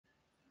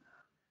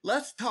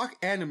Let's talk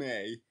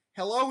anime.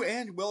 Hello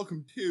and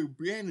welcome to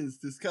Brandon's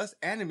Discuss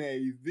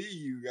Anime,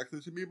 the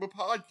Reckless Amoeba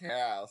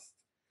podcast.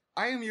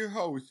 I am your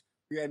host,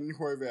 Brandon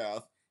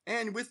Horvath,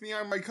 and with me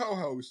are my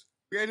co-host,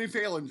 Brandon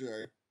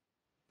Falinger.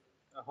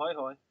 Ahoy,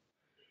 hoy.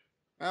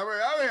 Oh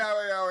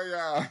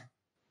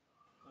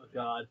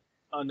God.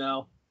 Oh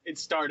no.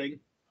 It's starting.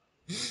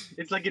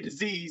 It's like a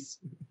disease.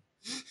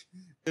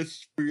 It's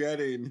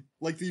spreading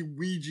like the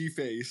Ouija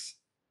face.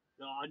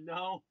 Oh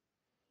no.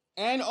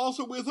 And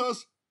also with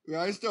us,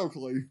 Ryan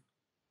Stokely.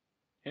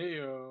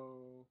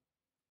 Heyo.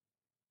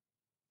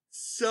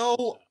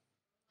 So,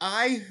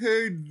 I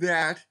heard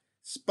that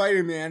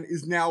Spider-Man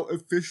is now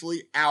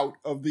officially out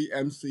of the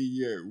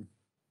MCU.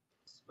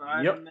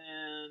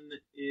 Spider-Man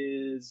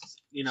is,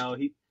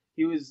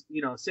 he was,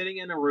 sitting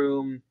in a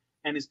room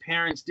and his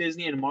parents,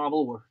 Disney and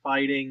Marvel, were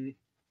fighting.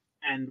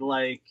 And what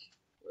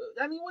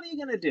are you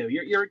going to do?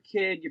 You're a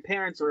kid, your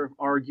parents are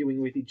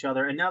arguing with each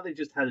other, and now they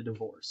just had a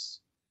divorce.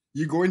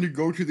 You're going to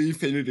go to the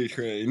Infinity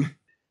Train.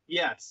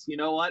 Yes, you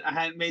know what? I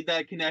hadn't made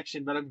that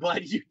connection, but I'm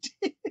glad you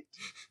did.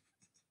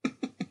 I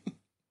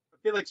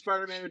feel like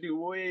Spider-Man would do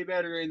way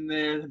better in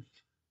there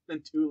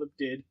than Tulip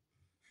did.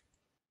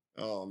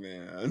 Oh,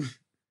 man.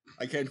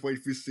 I can't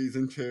wait for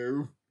season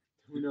 2.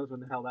 Who knows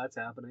when the hell that's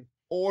happening.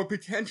 Or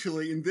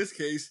potentially, in this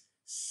case,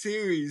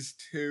 series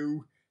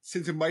 2,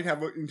 since it might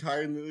have an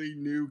entirely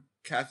new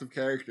cast of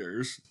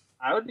characters.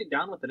 I would be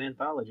down with an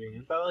anthology.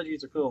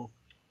 Anthologies are cool.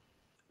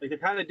 Like, they're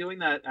kind of doing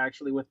that,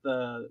 actually, with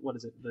the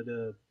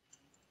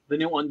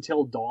new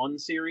Until Dawn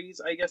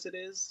series, I guess it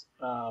is.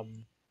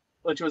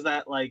 Which was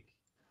that,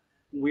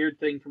 weird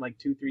thing from,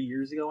 2-3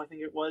 years ago, I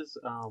think it was,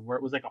 where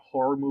it was, a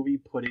horror movie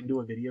put into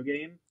a video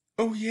game.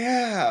 Oh,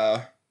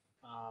 yeah!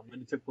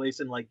 And it took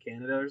place in,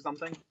 Canada or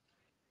something.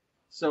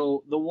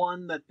 So, the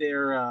one that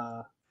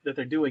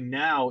they're doing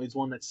now is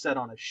one that's set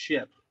on a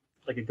ship,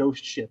 like a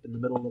ghost ship in the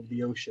middle of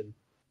the ocean.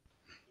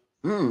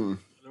 Hmm.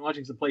 I've been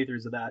watching some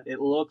playthroughs of that.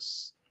 It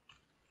looks...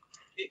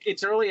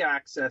 It's early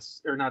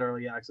access, or not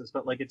early access,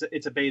 but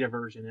it's a beta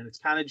version, and it's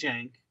kind of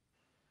jank.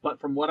 But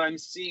from what I'm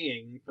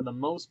seeing, for the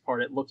most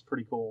part, it looks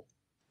pretty cool.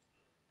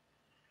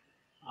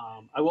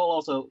 I will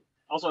also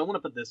I want to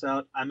put this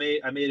out. I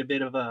made a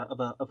bit of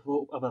a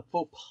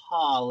faux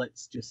pas.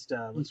 Let's just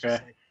say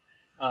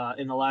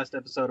in the last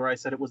episode where I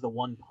said it was the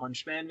One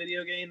Punch Man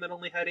video game that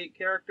only had 8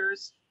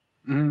 characters.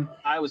 Mm-hmm.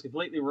 I was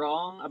completely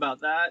wrong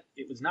about that.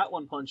 It was not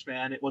One Punch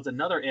Man. It was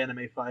another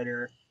anime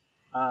fighter.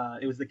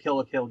 It was the Kill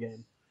la Kill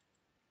game.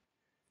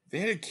 They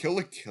had a Kill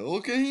la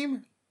Kill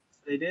game?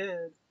 They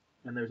did.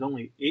 And there's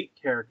only 8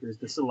 characters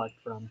to select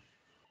from.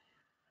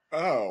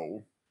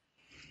 Oh.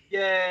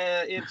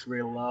 Yeah, it's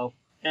real low.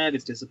 And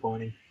it's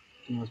disappointing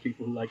to most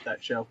people who like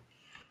that show.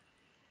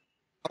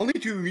 I'll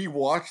need to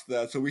rewatch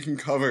that so we can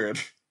cover it.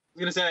 I was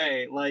gonna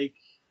say,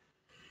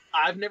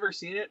 I've never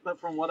seen it, but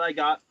from what I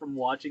got from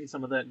watching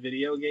some of that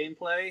video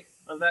gameplay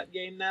of that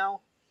game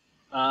now,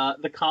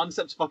 the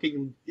concept's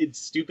it's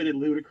stupid and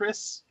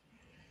ludicrous.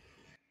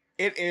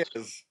 It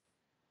is.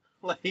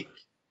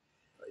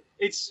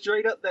 It's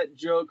straight up that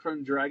joke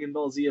from Dragon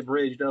Ball Z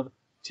Abridged of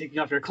taking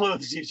off your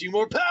clothes gives you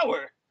more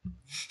power.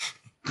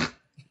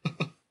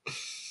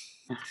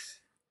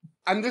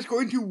 I'm just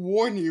going to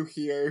warn you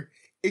here.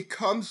 It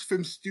comes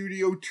from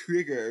Studio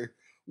Trigger,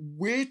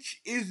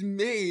 which is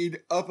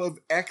made up of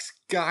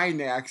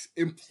ex-Gainax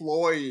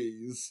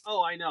employees.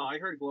 Oh, I know. I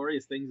heard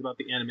glorious things about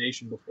the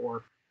animation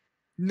before.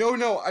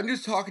 No, I'm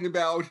just talking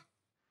about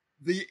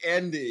the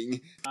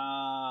ending.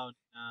 Oh,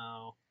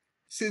 no.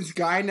 Since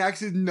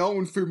Gainax is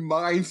known for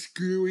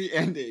mind-screwy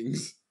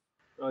endings.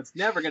 So it's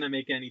never gonna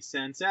make any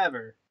sense,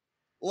 ever.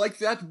 Like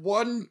that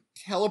one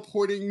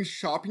teleporting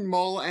shopping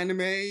mall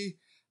anime.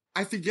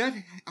 I forget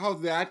how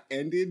that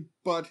ended,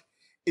 but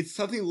it's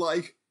something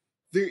like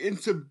they're in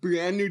some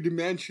brand new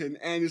dimension,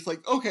 and it's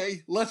like,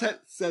 okay, let's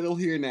settle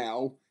here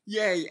now.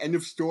 Yay, end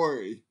of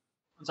story.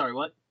 I'm sorry,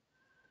 what?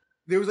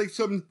 There was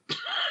some...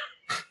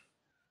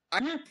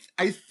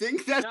 I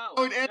think that's how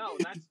it ended. No,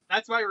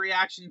 that's my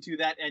reaction to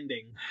that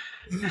ending.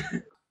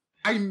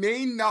 I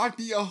may not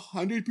be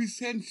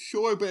 100%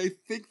 sure, but I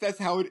think that's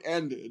how it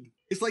ended.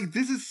 It's like,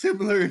 this is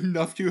similar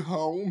enough to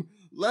home.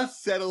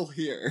 Let's settle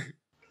here.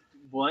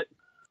 What?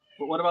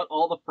 But what about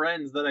all the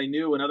friends that I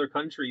knew in other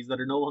countries that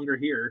are no longer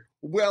here?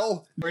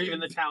 Well... Or even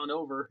the town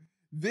over.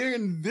 They're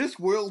in this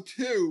world,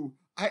 too.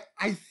 I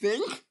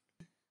think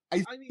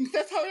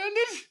that's how it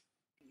ended.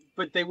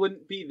 But they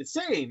wouldn't be the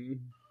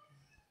same.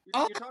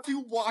 I'll have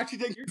to watch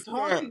it and You're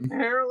talking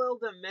parallel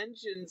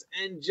dimensions,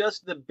 and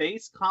just the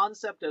base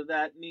concept of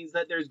that means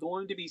that there's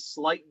going to be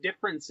slight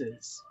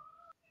differences.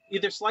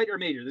 Either slight or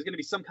major. There's going to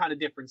be some kind of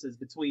differences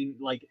between,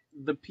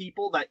 the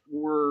people that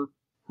were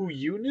who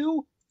you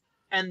knew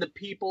and the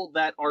people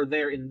that are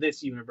there in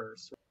this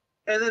universe.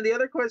 And then the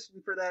other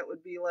question for that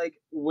would be,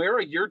 where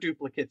are your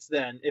duplicates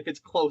then, if it's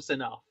close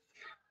enough?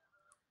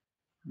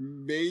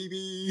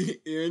 Maybe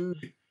in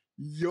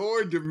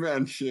your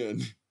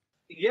dimension.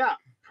 Yeah,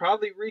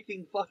 probably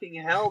wreaking fucking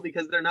hell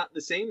because they're not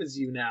the same as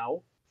you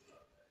now.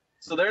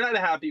 So they're not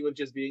happy with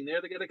just being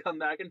there. They're going to come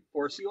back and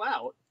force you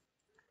out.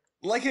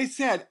 Like I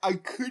said, I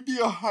could be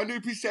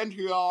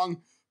 100%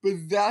 wrong,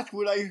 but that's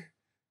what I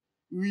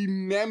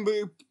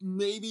remember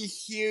maybe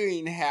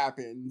hearing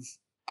happens.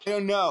 I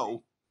don't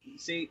know.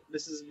 See,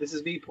 this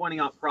is me pointing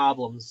out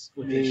problems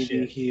with this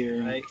Maybe shit.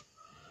 here. Right?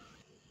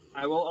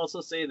 I will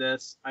also say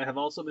this. I have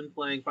also been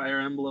playing Fire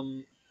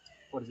Emblem,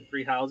 what is it,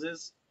 Three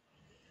Houses?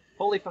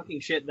 Holy fucking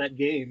shit, that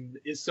game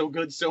is so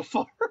good so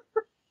far.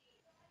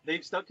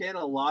 They've stuck in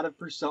a lot of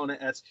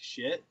Persona-esque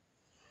shit,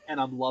 and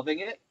I'm loving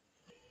it.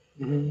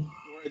 Mm-hmm.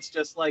 Where it's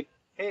just like,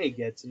 hey,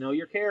 get to know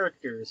your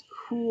characters.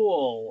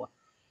 Cool.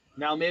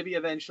 Now maybe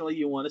eventually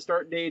you want to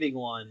start dating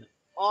one.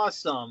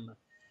 Awesome.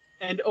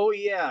 And oh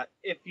yeah,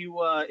 if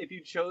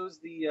you chose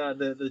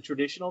the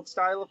traditional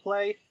style of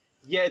play,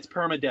 yeah, it's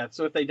permadeath.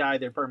 So if they die,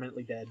 they're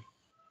permanently dead.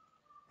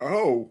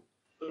 Oh.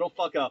 It'll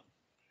fuck up.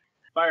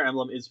 Fire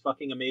Emblem is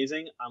fucking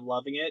amazing. I'm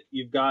loving it.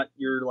 You've got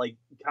your like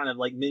kind of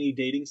like mini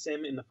dating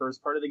sim in the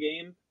first part of the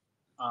game.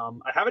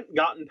 I haven't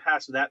gotten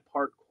past that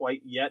part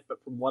quite yet,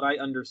 but from what I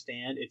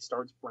understand, it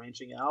starts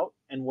branching out.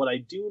 And what I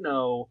do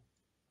know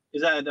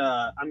is that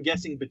I'm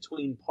guessing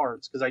between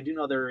parts, because I do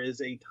know there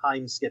is a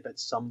time skip at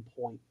some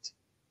point.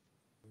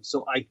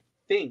 So I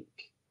think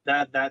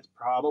that that's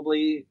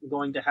probably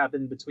going to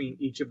happen between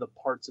each of the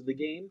parts of the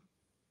game.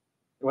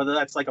 Whether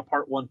that's like a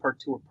part 1, part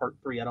 2, or part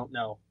 3, I don't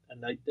know.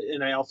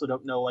 And I also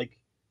don't know like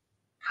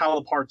how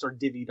the parts are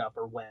divvied up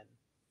or when.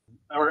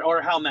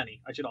 Or how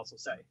many, I should also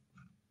say.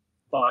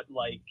 But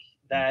like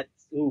that,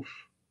 oof.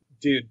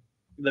 Dude,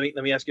 let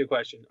me ask you a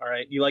question. All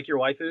right. You like your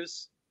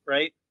waifus,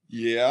 right?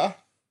 Yeah?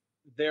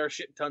 There are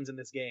shit tons in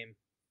this game.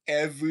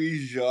 Every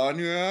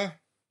genre?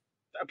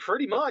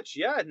 Pretty much,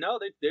 yeah. No,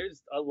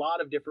 there's a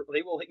lot of different.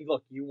 They will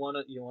look. You want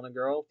a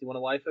girl? Do you want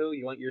a waifu?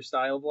 You want your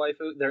style of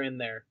waifu? They're in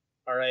there.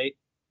 All right.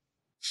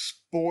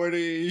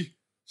 Sporty,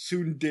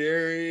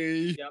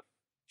 tsundere, Yep.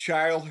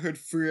 childhood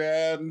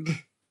friend.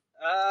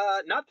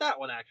 Not that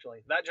one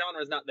actually. That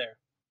genre is not there.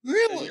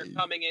 Really? You're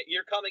coming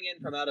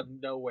in from out of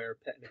nowhere,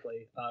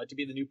 technically, to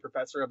be the new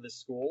professor of this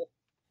school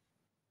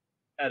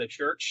at a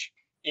church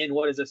in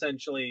what is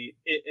essentially,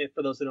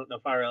 for those who don't know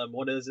Fire Emblem,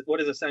 what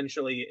is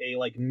essentially a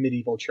like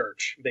medieval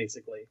church,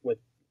 basically, with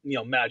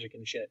magic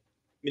and shit,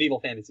 medieval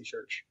fantasy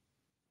church.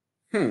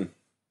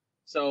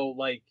 So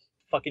like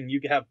fucking,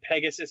 you could have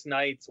Pegasus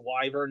knights,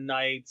 Wyvern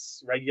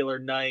knights, regular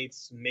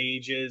knights,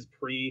 mages,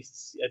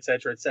 priests,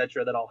 etc.,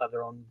 that all have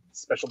their own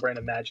special brand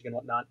of magic and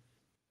whatnot.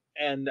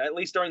 And at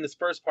least during this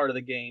first part of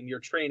the game, you're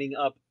training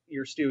up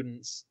your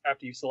students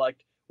after you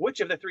select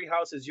which of the 3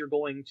 houses you're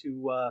going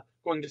to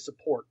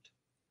support.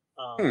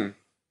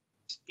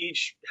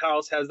 Each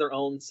house has their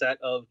own set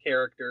of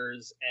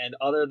characters, and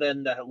other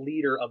than the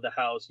leader of the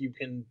house, you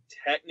can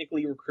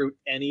technically recruit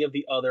any of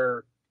the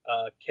other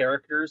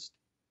characters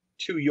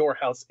to your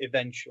house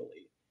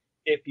eventually,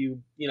 if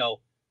you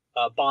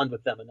bond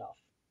with them enough.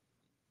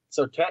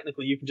 So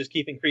technically, you can just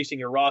keep increasing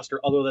your roster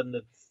other than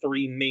the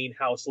 3 main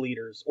house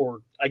leaders,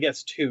 or I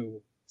guess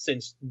 2,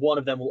 since one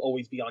of them will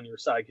always be on your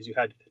side because you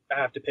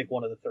have to pick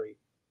one of the 3.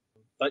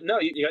 But no,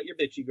 you got your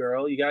bitchy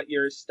girl, you got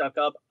your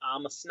stuck-up,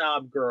 I'm a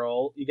snob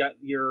girl, you got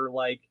your,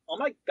 like, oh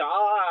my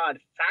god,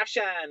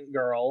 fashion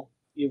girl,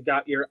 you've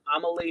got your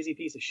I'm a lazy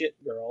piece of shit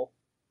girl,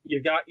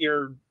 you've got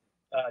your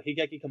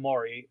Higeki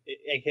Komori,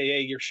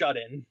 a.k.a. your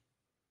shut-in.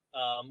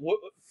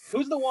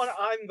 Who's the one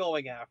I'm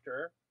going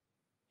after?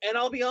 And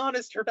I'll be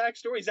honest, her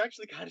backstory is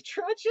actually kind of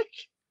tragic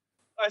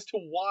as to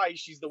why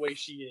she's the way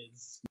she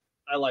is.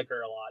 I like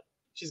her a lot.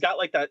 She's got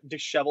like that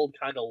disheveled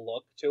kind of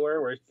look to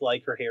her, where it's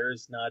like her hair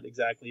is not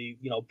exactly,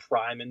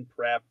 prime and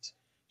prepped.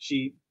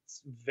 She's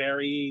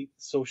very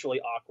socially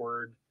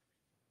awkward.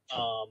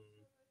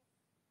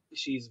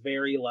 She's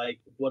very like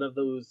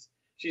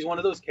she's one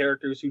of those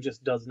characters who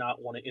just does not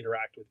want to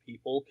interact with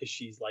people because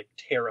she's like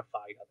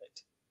terrified of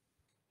it.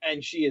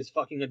 And she is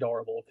fucking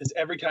adorable because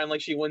every time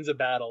like she wins a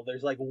battle,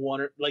 there's like one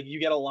or like you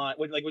get a line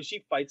when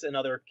she fights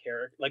another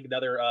character, like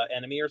another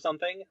enemy or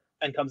something,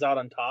 and comes out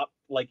on top.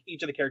 Like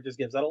each of the characters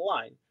gives out a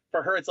line.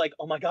 For her, it's like,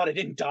 oh my god, I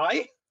didn't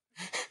die.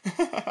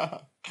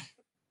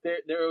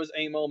 There was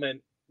a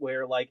moment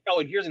where like, oh,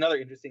 and here's another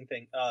interesting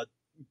thing.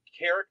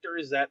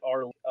 Characters that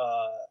are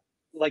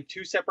like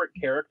 2 separate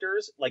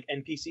characters, like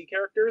NPC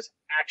characters,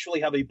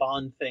 actually have a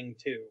bond thing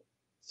too.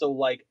 So,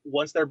 like,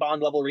 once their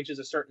bond level reaches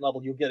a certain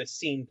level, you'll get a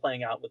scene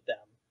playing out with them.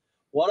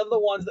 One of the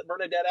ones that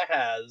Bernadetta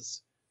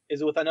has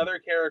is with another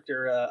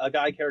character, a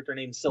guy character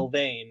named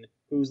Sylvain,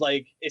 who's,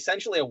 like,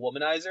 essentially a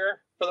womanizer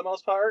for the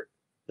most part,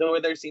 though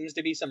there seems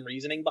to be some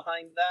reasoning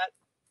behind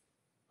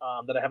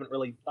that that I haven't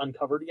really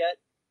uncovered yet.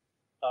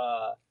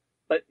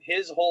 But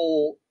his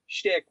whole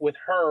shtick with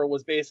her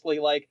was basically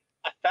like,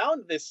 I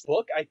found this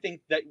book, I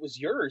think that was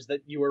yours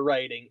that you were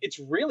writing. It's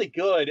really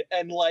good.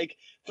 And like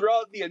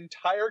throughout the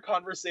entire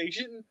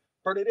conversation,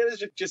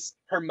 Bernadetta's just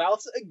her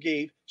mouth's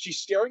agape. She's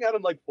staring at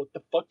him like, what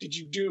the fuck did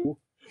you do?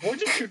 What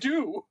did you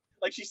do?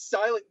 Like she's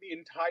silent the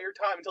entire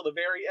time until the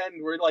very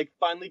end where it like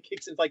finally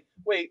kicks in. It's like,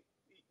 wait,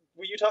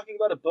 were you talking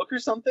about a book or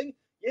something?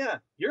 Yeah,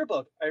 your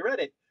book. I read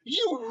it.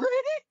 You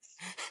read it?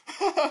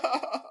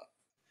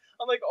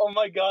 I'm like, oh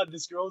my god,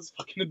 this girl is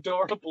fucking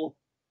adorable.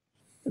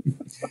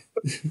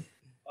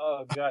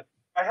 Oh god,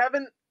 I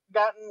haven't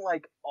gotten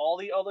like all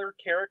the other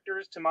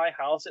characters to my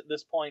house at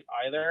this point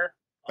either.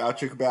 Bow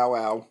chicka bow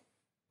wow.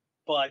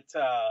 But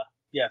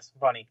yes,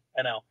 funny,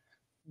 I know.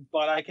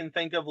 But I can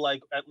think of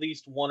like at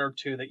least one or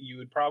two that you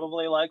would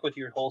probably like with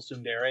your whole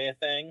Tsundere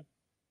thing.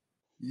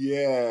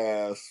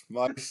 Yes,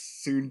 my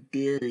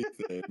Tsundere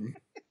thing.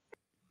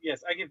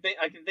 Yes, I can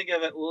think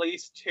of at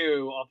least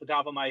two off the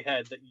top of my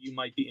head that you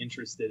might be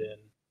interested in.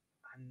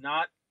 I'm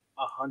not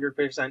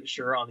 100%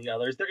 sure on the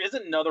others. There is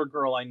another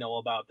girl I know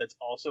about that's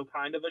also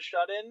kind of a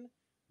shut-in,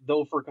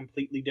 though for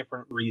completely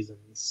different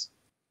reasons.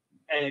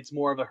 And it's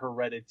more of a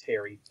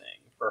hereditary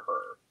thing for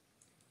her.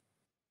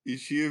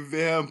 Is she a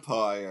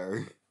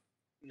vampire?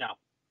 No.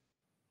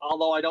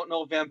 Although I don't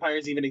know if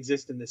vampires even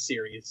exist in this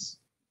series,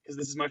 because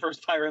this is my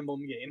first Fire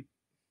Emblem game.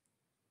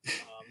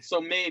 So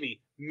maybe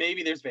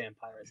there's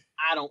vampires.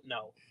 I don't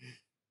know.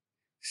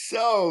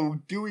 So,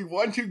 do we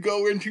want to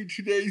go into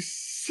today's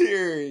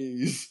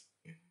series?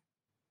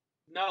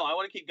 No, I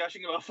want to keep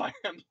gushing about Fire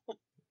Emblem.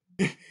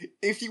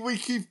 If you would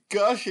keep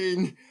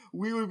gushing,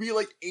 we would be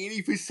like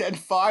 80%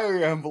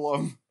 Fire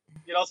Emblem.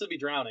 You'd also be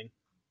drowning.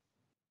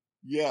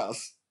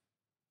 Yes.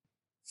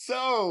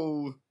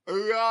 So,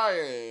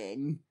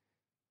 Ryan,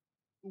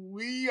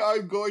 we are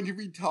going to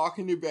be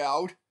talking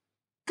about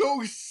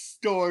ghost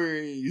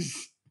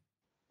stories.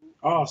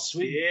 Oh,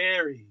 sweet.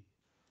 Scary.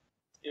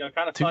 You know,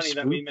 kind of Too funny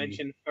that we spooky.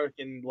 mentioned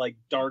fucking like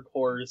Dark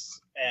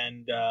Horse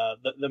and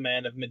the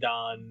Man of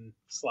Medan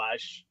 /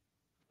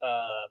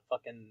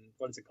 fucking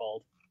what is it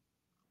called?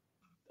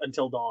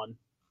 Until Dawn.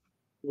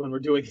 When we're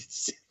doing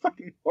a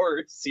fucking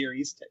horror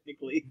series,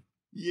 technically.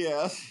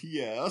 Yes,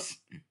 yes.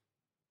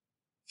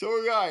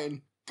 So,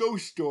 Ryan,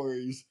 ghost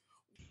stories.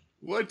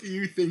 What do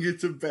you think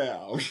it's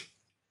about?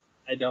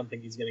 I don't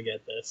think he's gonna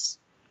get this.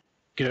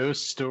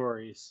 Ghost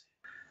stories.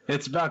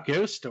 It's about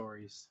ghost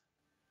stories.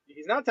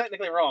 He's not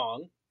technically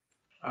wrong.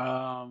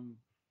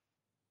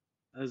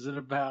 Is it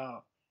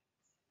about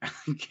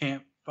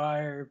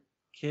campfire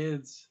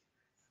kids?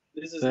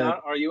 This is The-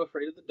 not Are You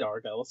Afraid of the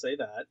Dark? I will say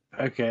that.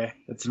 Okay,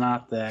 it's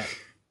not that.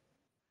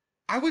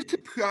 I was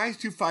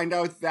surprised to find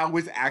out that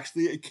was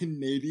actually a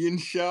Canadian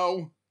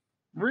show.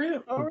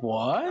 Real? Oh,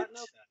 What? Not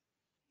know that.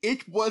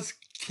 It was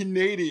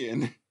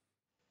Canadian.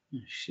 Oh,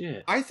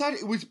 shit. I thought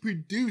it was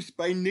produced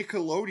by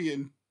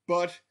Nickelodeon,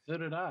 but So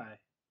did I.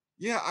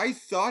 yeah,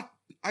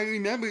 I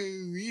remember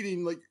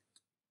reading like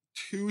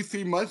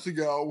 2-3 months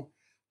ago.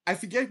 I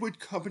forget what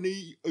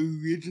company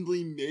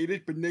originally made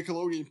it, but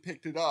Nickelodeon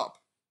picked it up.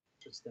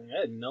 Interesting. I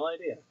had no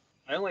idea.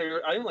 I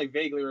only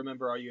vaguely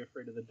remember Are You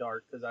Afraid of the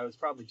Dark because I was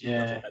probably too young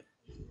Yeah. at that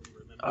point to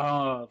remember.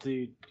 Oh,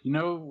 dude. You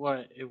know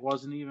what? It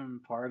wasn't even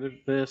part of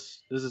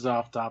this. This is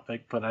off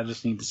topic, but I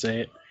just need to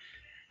say it.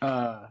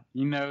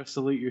 You know,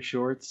 Salute Your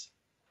Shorts?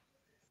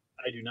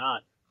 I do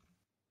not.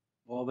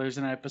 Well, there's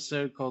an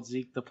episode called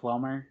Zeke the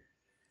Plumber.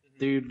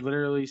 Dude,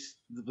 literally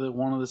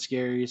one of the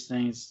scariest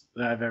things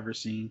that I've ever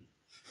seen.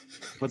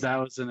 But that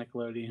was a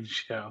Nickelodeon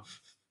show.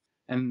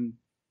 And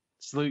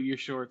Salute Your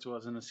Shorts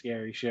wasn't a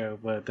scary show,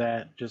 but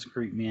that just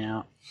creeped me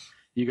out.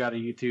 You gotta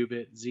YouTube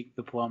it, Zeke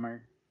the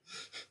Plumber.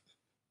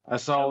 I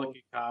saw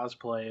like a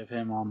cosplay of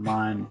him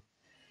online.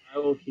 I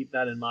will keep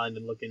that in mind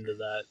and look into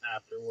that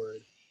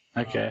afterward.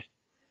 Okay.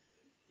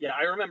 Yeah,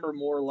 I remember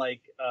more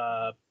like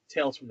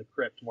Tales from the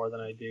Crypt more than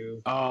I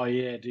do. Oh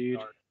yeah, dude.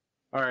 Dark.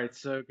 Alright,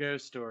 so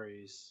ghost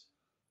stories.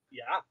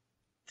 Yeah.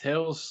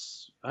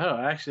 Tales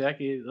actually that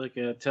could like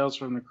a Tales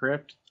from the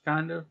Crypt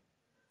kind of.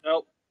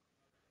 Nope.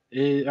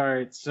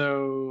 Alright,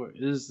 so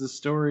is the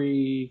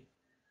story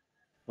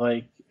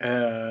like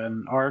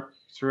an arc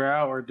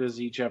throughout, or does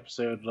each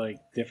episode like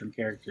different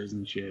characters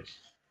and shit?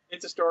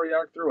 It's a story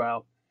arc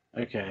throughout.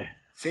 Okay.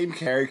 Same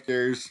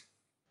characters.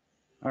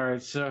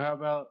 Alright, so how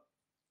about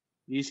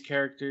these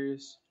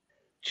characters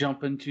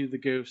jump into the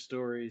ghost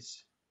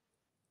stories?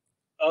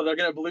 Oh, they're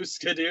gonna Blue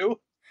Skidoo?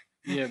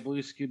 Yeah,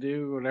 Blue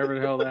Skidoo, whatever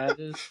the hell that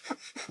is.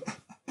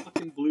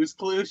 Fucking Blue's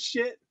Clues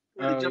shit?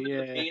 Where they Oh, jump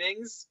into yeah.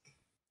 paintings?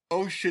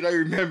 Oh shit, I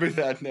remember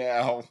that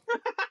now.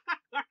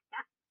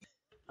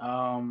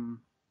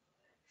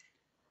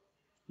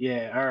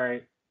 Yeah,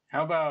 alright.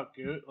 How about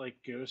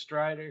Ghost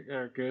Rider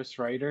or Ghost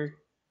Rider?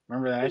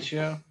 Remember that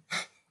show?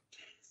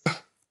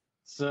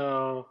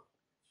 So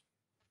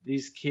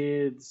these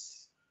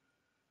kids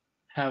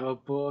have a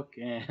book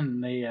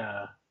and they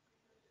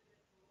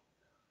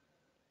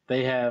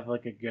have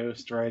like a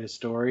ghost write a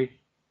story.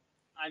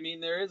 I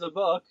mean, there is a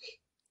book.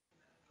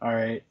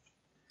 Alright.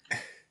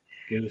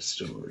 Ghost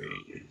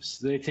stories.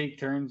 They take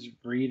turns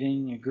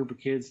reading, a group of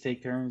kids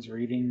take turns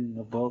reading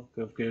a book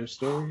of ghost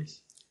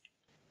stories.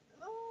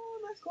 Oh,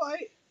 not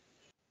quite.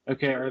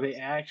 Okay, are they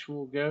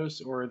actual ghosts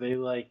or are they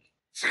like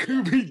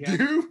Scooby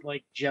Doo?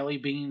 like jelly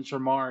beans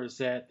from Mars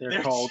that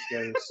they're called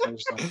ghosts or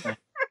something?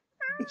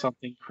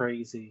 Something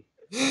crazy.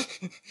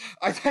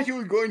 I thought you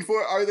were going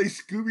for are they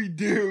Scooby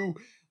Doo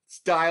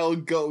style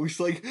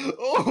ghosts? Like,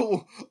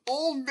 oh,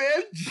 old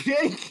man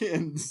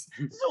Jenkins.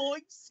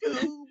 Zoink,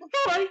 Scoob!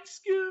 Right,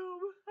 Scoob!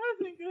 I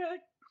think that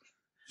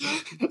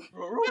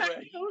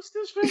Right. ghost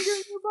is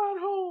fingering your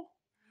butthole.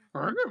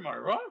 Finger my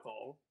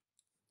rifle.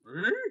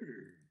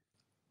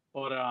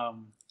 But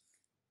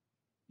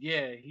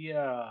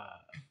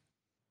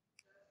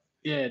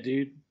yeah,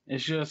 dude,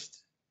 it's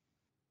just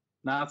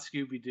not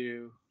Scooby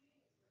Doo,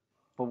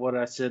 but what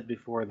I said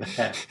before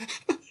that.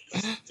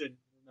 Didn't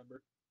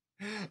remember.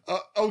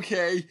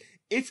 Okay,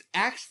 it's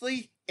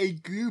actually a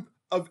group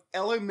of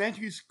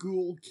elementary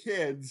school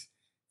kids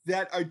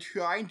that are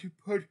trying to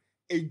put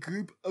a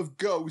group of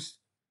ghosts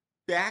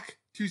back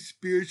to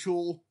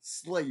spiritual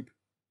sleep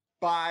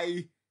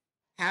by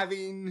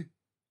having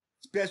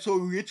special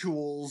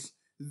rituals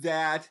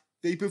that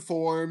they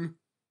perform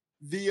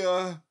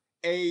via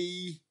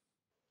a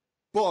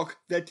book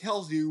that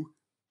tells you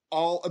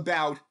all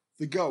about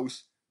the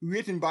ghost,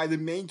 written by the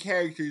main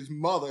character's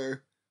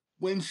mother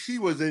when she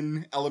was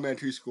in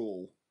elementary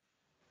school.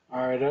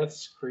 Alright,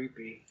 that's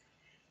creepy.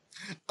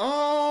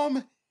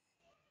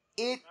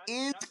 It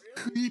is Not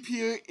really.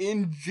 creepier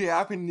in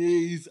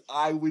Japanese,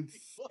 I would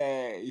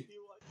say.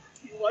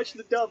 You watch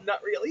the dub,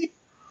 not really.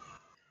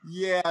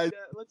 Yeah.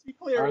 Let's be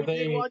clear. Are We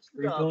did they watch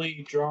the dub.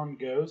 creepily drawn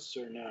ghosts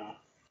or no?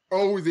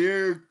 Oh,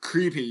 they're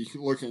creepy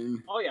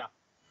looking. Oh yeah,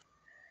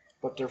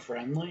 But they're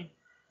friendly?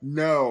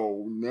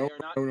 No. they are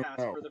not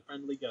Casper the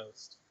Friendly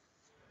Ghost.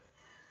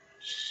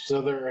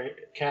 So they're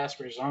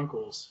Casper's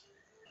uncles.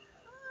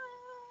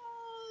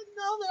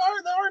 No,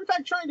 they are in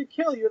fact trying to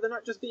kill you. They're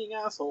not just being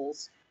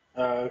assholes.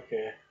 Oh,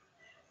 okay.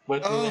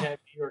 But do Oh. they have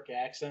New York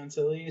accents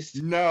at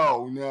least?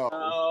 No.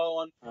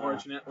 No,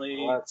 unfortunately,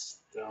 Well,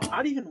 that's dumb.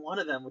 not even one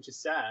of them, which is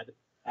sad.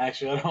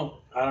 Actually,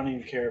 I don't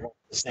even care about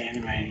this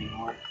anime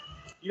anymore.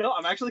 You know,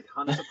 I'm actually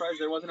kind of surprised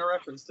there wasn't a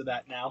reference to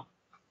that now.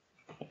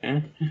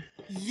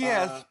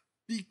 Yes,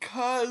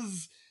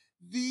 because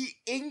the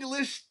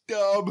English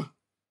dub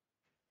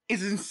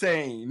is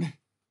insane.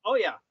 Oh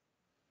yeah,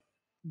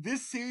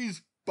 This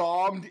series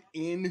bombed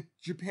in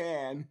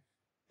Japan.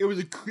 It was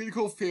a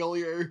critical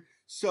failure.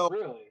 So,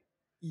 Really?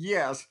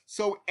 yes.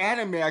 So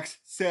Animax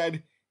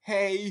said,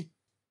 hey,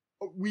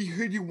 we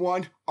heard you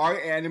want our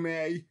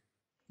anime.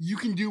 You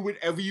can do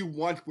whatever you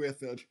want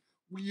with it.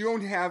 We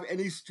don't have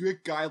any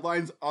strict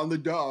guidelines on the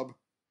dub.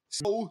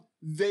 So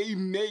they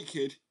make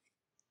it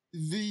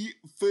the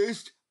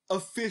first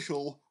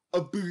official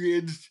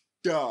abridged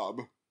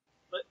dub.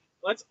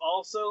 let's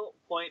also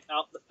point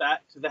out the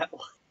fact that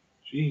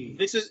Gee.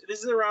 this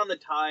is around the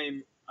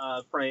time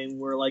frame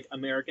where like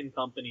American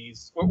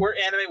companies, where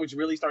anime was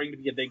really starting to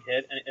be a big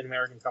hit, and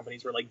American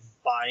companies were like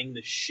buying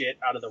the shit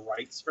out of the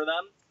rights for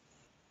them.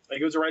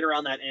 Like it was right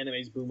around that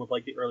anime's boom of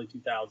like the early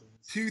 2000s.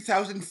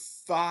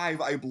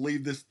 2005, I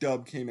believe this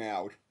dub came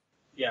out.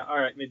 Yeah, all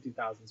right, mid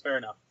 2000s, fair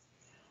enough.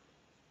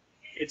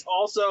 It's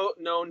also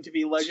known to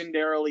be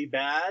legendarily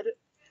bad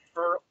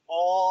for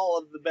all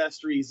of the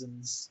best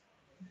reasons.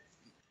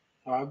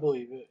 Oh, I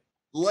believe it.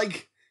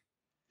 Like,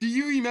 do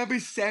you remember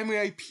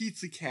Samurai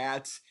Pizza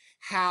Cats?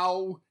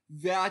 How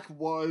that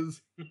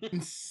was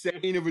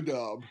insane of a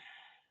dub.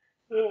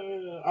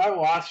 I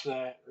watched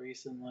that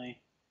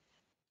recently.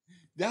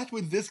 That's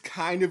what this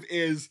kind of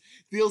is.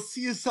 They'll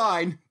see a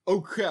sign, oh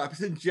crap,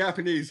 it's in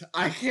Japanese,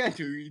 I can't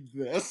read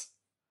this.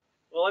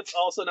 Well, let's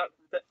also not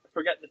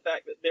forget the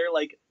fact that they're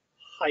like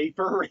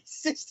hyper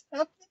racist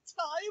half the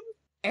time.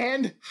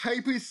 And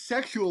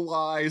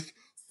hypersexualized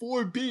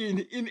for being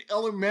in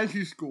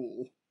elementary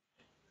school.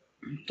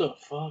 What the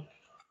fuck?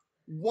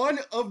 One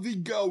of the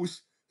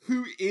ghosts,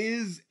 who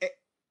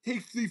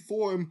takes the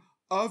form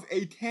of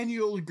a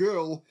 10-year-old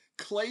girl,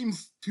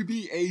 claims to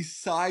be a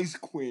size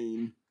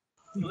queen.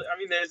 I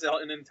mean, there's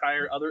an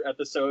entire other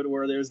episode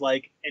where there's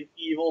like an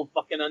evil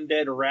fucking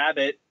undead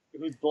rabbit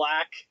who's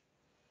black,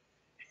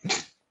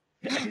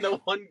 and the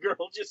one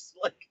girl just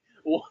like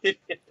wanted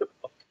him to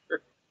fuck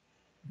her.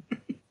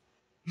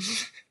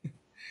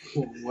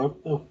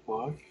 What the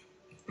fuck?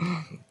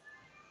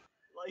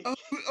 Like,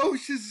 Oh,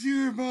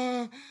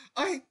 Shizuma,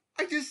 I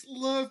just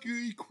love your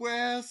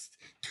request.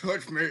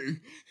 Touch me.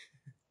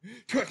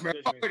 Touch me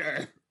Touch me.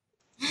 harder.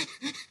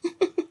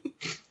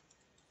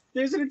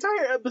 there's an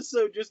entire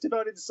episode just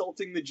about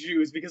insulting the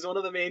Jews because one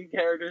of the main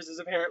characters is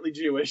apparently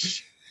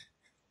Jewish.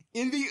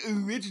 In the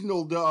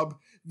original dub,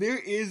 there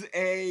is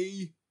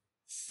a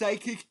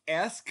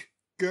psychic-esque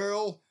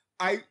girl.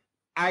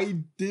 I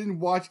didn't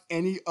watch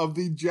any of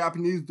the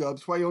Japanese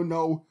dubs, so I don't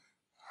know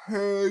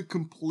her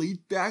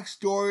complete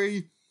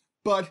backstory,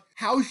 but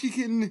how she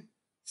can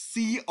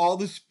see all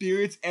the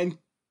spirits and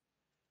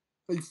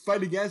like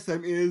fight against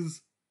them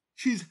is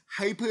she's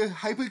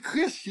hyper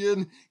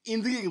Christian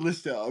in the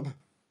English dub.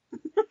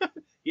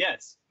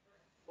 Yes.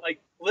 Like,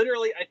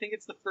 literally, I think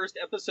it's the first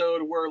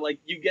episode where, like,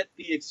 you get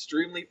the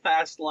extremely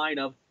fast line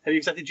of, have you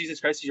accepted Jesus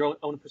Christ as your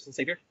own personal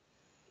savior?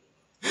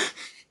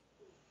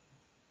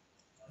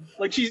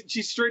 Like,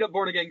 she's straight up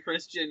born-again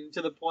Christian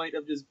to the point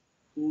of just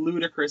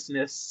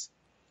ludicrousness.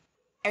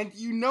 And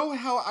you know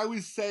how I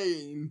was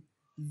saying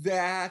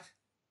that,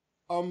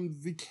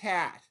 the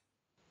cat.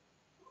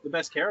 The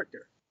best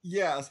character.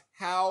 Yes,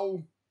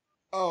 how,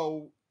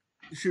 oh,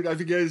 shoot, I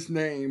forget his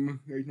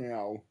name right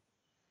now.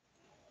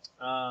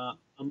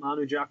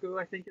 Amanu Jaku,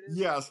 I think it is.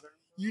 Yes.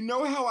 You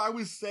know how I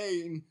was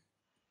saying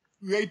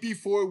right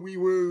before we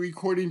were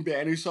recording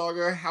Banner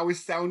Saga how it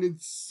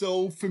sounded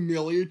so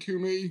familiar to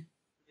me?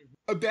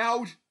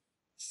 About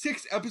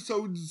 6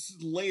 episodes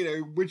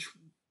later, which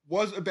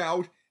was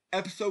about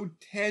episode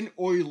 10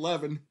 or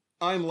 11,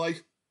 I'm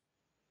like,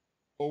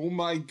 oh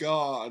my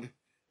god,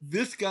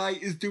 this guy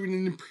is doing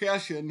an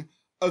impression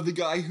of the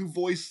guy who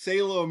voiced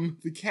Salem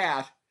the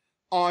cat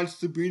on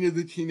Sabrina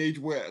the Teenage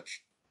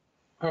Witch.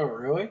 Oh,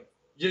 really?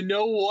 You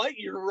know what?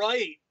 You're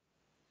right.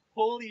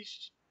 Holy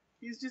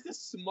he's just a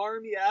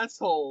smarmy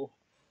asshole.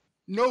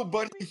 No,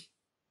 but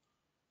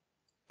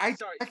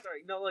Sorry.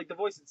 No, like the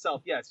voice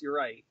itself. Yes, you're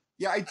right.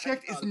 Yeah, I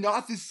checked. It's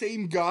not the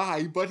same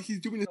guy, but he's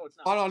doing a No, it's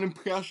not. spot-on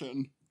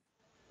impression.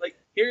 Like,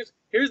 here's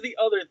the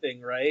other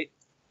thing, right?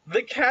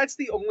 The cat's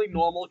the only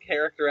normal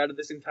character out of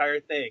this entire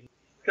thing.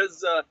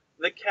 Because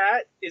the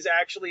cat is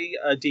actually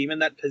a demon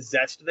that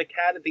possessed the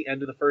cat at the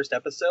end of the first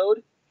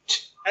episode.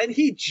 And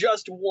he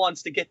just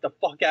wants to get the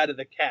fuck out of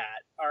the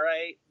cat,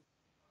 alright?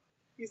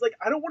 He's like,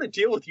 I don't want to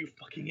deal with you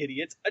fucking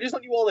idiots. I just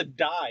want you all to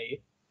die.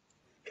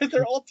 Because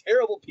they're all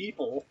terrible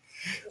people.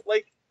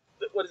 Like,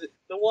 what is it?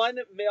 The one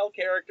male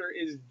character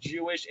is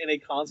Jewish and a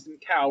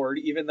constant coward,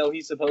 even though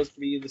he's supposed to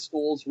be the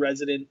school's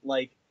resident,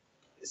 like,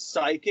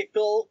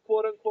 psychical,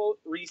 quote-unquote,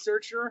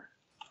 researcher.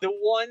 The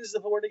one's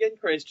the born-again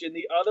Christian,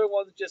 the other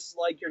one's just,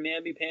 like, your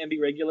namby-pamby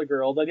regular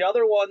girl, the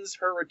other one's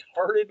her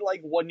retarded,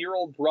 like,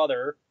 1-year-old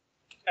brother.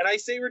 And I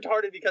say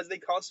retarded because they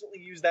constantly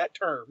use that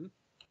term.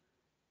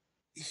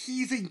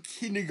 He's in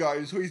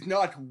kindergarten, so he's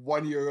not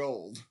 1 year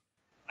old.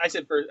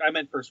 I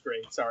meant first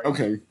grade, sorry.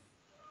 Okay.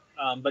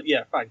 But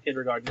yeah, fine,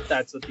 kindergarten, if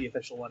that's what the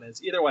official one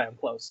is. Either way, I'm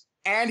close.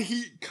 And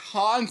he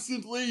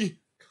constantly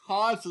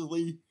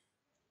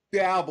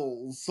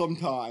babbles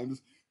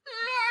sometimes.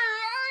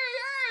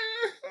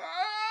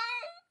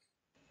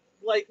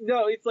 Like,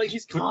 no, it's like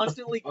he's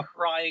constantly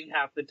crying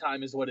half the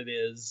time is what it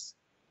is.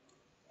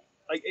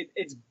 Like,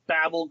 it's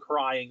babble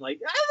crying,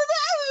 like...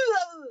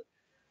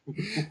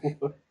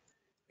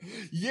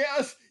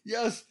 Yes,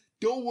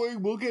 don't worry,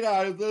 we'll get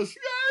out of this.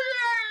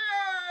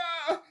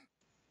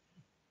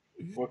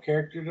 What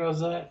character does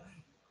that?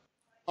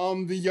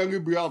 The younger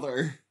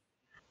brother.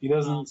 He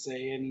doesn't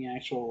say any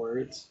actual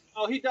words.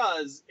 Oh, he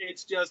does.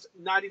 It's just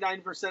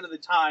 99% of the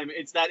time,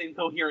 it's that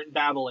incoherent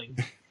babbling.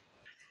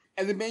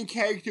 And the main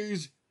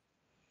character's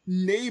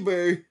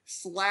neighbor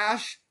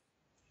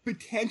 /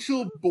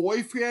 potential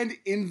boyfriend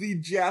in the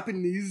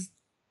Japanese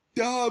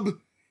dub,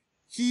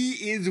 he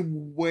is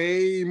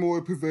way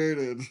more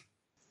perverted.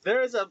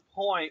 There is a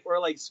point where,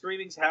 like,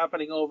 screaming's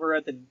happening over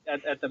at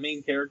the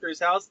main character's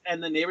house,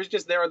 and the neighbor's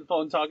just there on the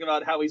phone talking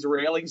about how he's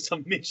railing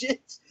some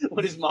midget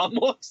when his mom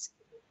looks.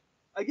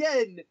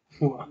 Again,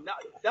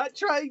 not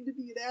trying to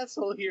be an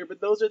asshole here,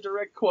 but those are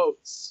direct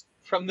quotes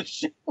from the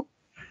show.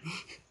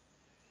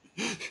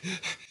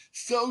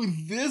 So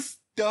this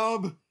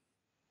dub,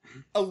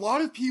 a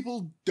lot of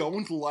people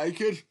don't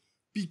like it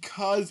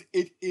because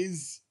it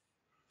is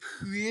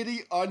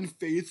pretty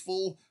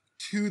unfaithful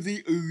to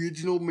the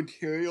original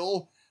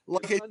material.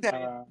 Like I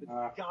said,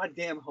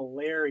 goddamn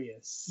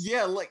hilarious.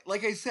 Yeah,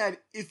 like I said,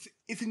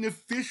 it's an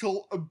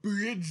official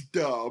abridged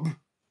dub.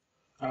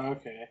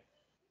 Okay.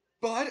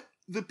 But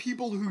the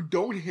people who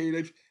don't hate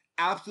it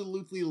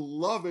absolutely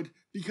love it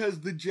because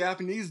the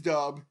Japanese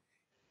dub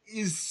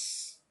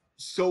is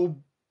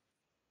so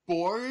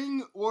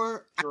boring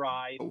or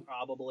dry,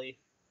 probably.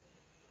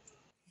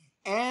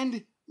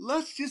 And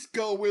let's just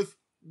go with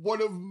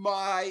one of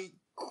my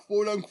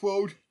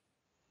quote-unquote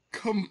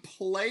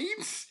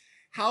complaints,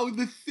 how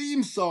the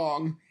theme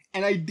song,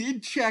 and I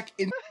did check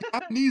in the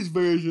Japanese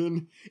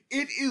version,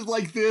 it is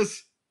like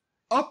this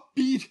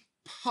upbeat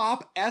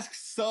pop-esque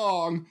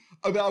song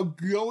about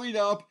growing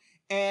up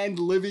and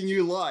living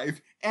your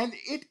life, and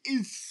it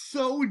is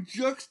so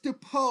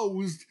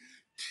juxtaposed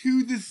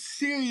to the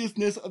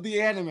seriousness of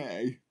the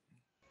anime.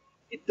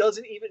 It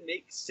doesn't even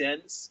make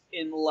sense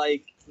in,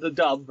 like, the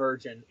dub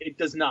version. It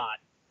does not.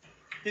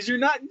 Because they're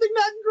not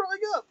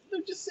growing up.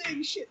 They're just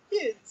saying shit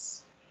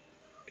kids.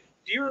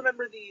 Do you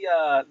remember the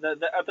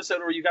episode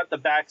where you got the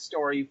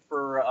backstory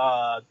for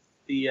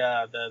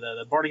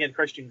the born-again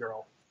Christian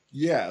girl?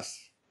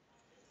 Yes.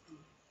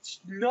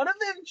 None of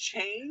them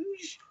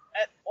change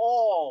at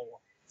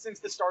all since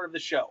the start of the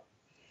show.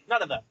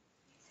 None of them.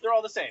 They're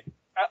all the same.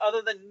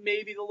 Other than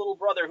maybe the little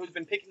brother who's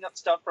been picking up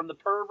stuff from the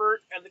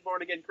pervert and the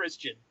born-again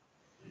Christian.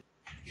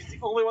 He's the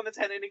only one that's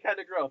had any kind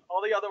of growth.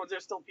 All the other ones are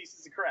still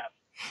pieces of crap.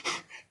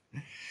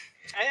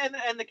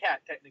 And the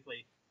cat,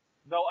 technically.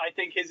 Though I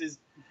think his is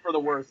for the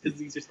worst, because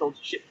these are still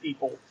shit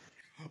people.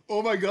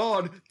 Oh my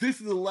god, this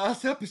is the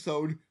last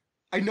episode.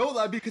 I know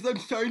that because I'm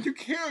starting to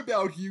care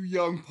about you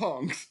young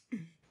punks.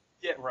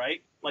 Yeah,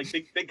 right? Like,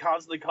 they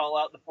constantly call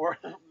out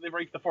they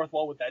break the fourth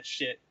wall with that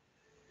shit.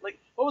 Like,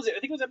 what was it? I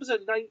think it was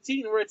episode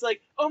 19, where it's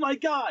like, oh my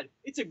god,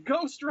 it's a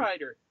Ghost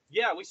Rider!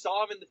 Yeah, we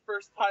saw him in the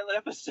first pilot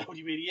episode,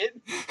 you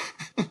idiot!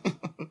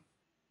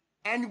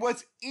 And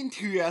what's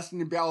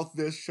interesting about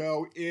this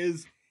show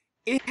is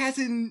it has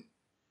a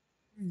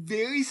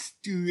very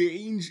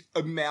strange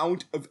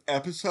amount of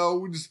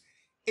episodes.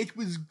 It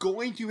was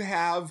going to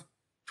have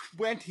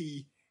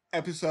 20,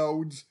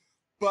 episodes,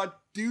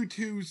 but due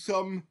to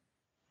some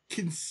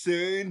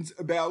concerns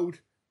about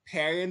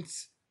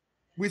parents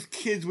with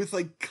kids with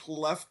like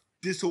cleft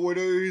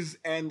disorders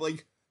and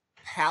like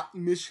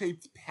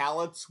misshaped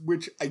palates,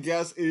 which I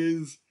guess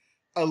is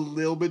a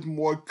little bit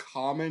more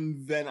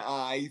common than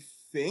I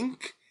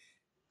think.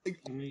 Like,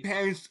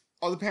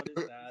 other parents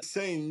are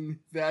saying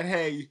that,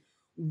 hey,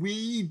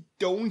 we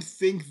don't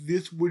think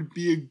this would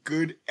be a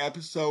good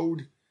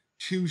episode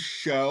to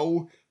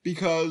show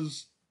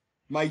because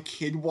my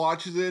kid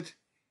watches it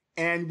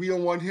and we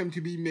don't want him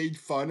to be made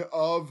fun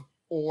of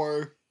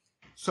or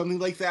something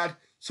like that.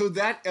 So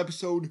that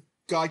episode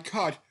got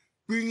cut,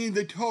 bringing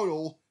the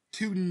total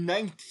to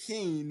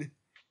 19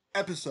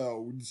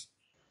 episodes.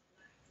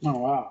 Oh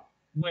wow!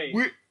 Wait,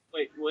 what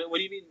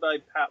do you mean by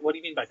what do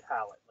you mean by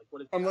palate? Like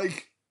what is? I'm palate?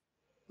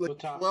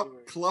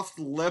 like cleft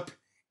lip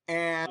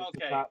and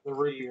okay. The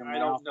roof of your I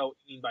mouth. don't know what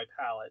you mean by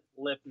palate.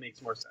 Lip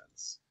makes more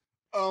sense.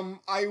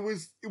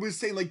 it was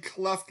saying like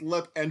cleft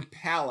lip and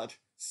palate,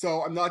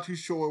 so I'm not too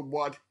sure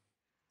what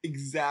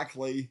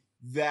exactly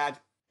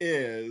that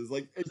is.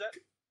 Like,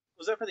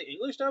 was that for the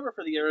English dub or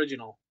for the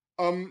original?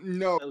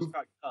 No. That was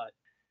got cut.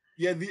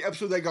 Yeah, the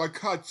episode that got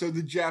cut, so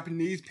the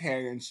Japanese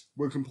parents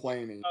were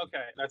complaining.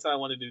 Okay, that's what I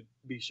wanted to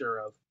be sure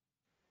of.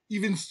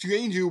 Even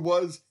stranger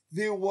was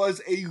there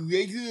was a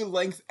regular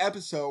length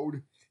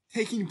episode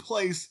taking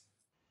place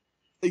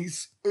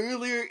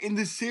earlier in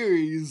the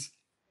series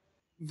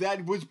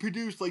that was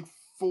produced like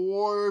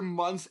 4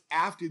 months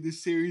after the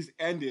series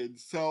ended.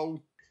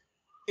 So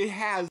it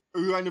has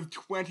a run of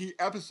 20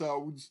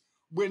 episodes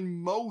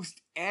when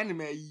most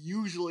anime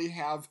usually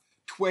have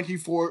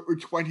 24 or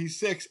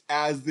 26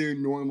 as their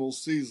normal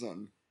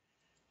season.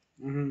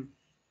 Mm-hmm.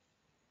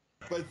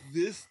 But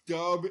this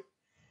dub,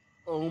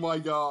 oh my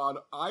god,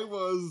 I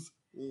was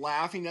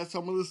laughing at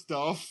some of the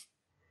stuff.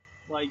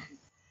 Like,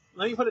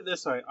 let me put it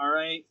this way,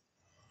 alright?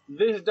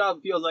 This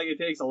dub feels like it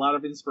takes a lot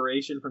of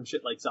inspiration from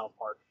shit like South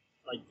Park.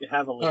 Like, it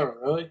has a little.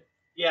 Oh really?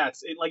 Yeah,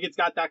 it's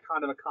got that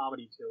kind of a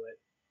comedy to it.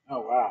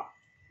 Oh wow!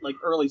 Like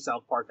early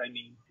South Park, I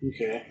mean.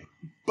 Okay.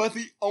 But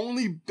the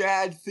only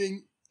bad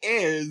thing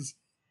is,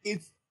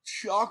 it's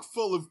chock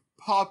full of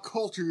pop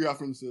culture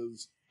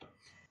references.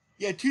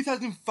 Yeah,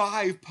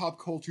 2005 pop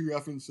culture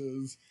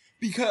references.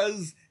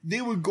 Because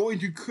they were going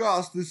to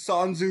cross the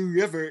Sanzu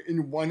River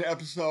in one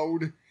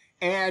episode,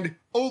 and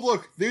oh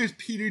look, there's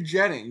Peter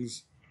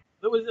Jennings.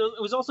 It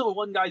was also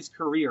one guy's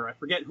career. I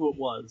forget who it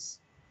was.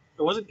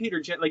 It wasn't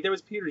Peter Jennings. Like, there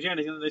was Peter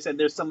Jennings, and then they said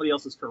there's somebody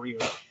else's career.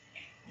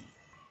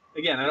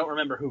 Again, I don't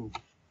remember who.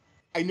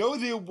 I know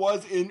there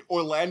was an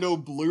Orlando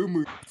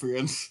Bloom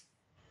reference.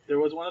 There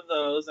was one of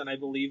those, and I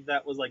believe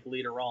that was, like,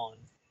 later on.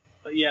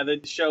 But yeah, the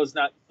show's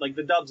not, like,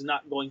 the dub's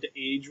not going to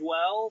age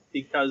well,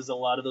 because a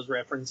lot of those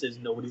references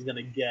nobody's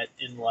gonna get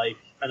in, like,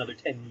 another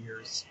 10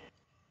 years.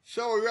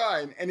 So,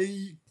 Ryan,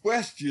 any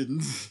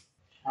questions?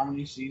 How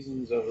many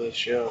seasons of this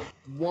show?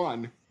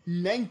 1.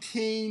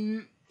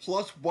 19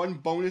 plus 1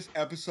 bonus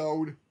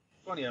episode.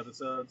 20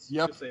 episodes.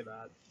 Yep. Just say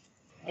that.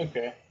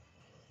 Okay.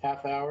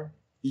 Half hour?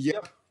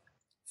 Yep.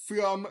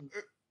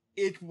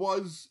 It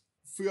was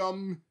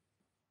from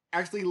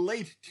actually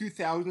late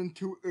 2000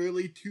 to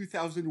early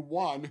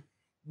 2001,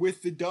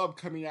 with the dub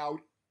coming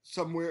out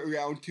somewhere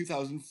around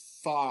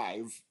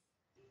 2005.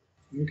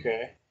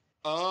 Okay.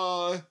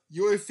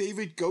 Your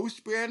favorite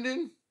ghost,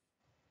 Brandon?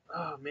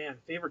 Oh man,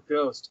 favorite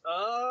ghost.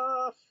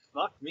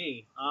 Fuck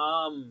me.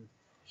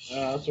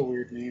 That's a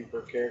weird name for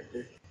a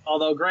character.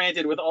 Although,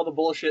 granted, with all the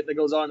bullshit that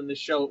goes on in this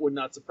show, it would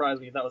not surprise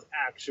me if that was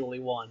actually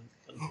one.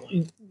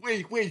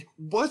 Wait,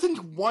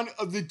 wasn't one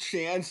of the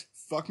chants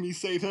 "Fuck me,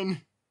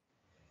 Satan"?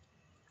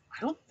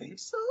 I don't think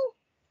so.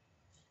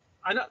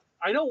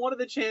 I know one of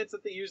the chants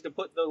that they use to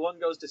put the one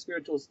goes to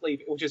spiritual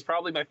sleep, which is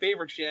probably my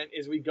favorite chant,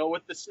 is "We go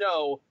with the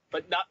snow,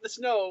 but not the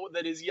snow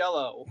that is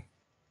yellow."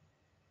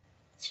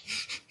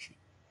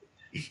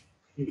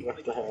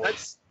 What the hell?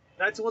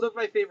 That's one of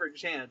my favorite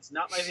chants.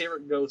 Not my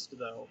favorite ghost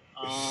though.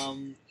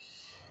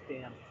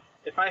 Damn.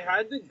 If I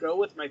had to go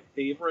with my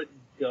favorite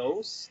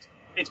ghost,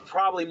 it's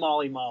probably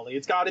Molly Molly.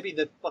 It's got to be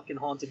the fucking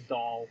haunted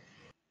doll.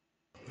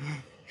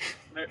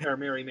 Or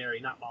Mary Mary,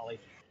 not Molly.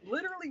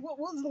 Literally, what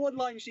was the one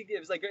line she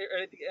gives? Like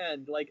at the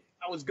end, like,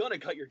 "I was gonna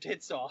cut your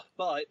tits off,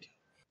 but..."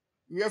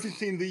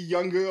 Referencing the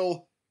young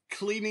girl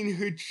cleaning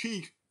her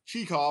cheek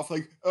off,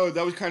 like, oh,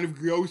 that was kind of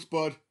gross,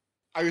 but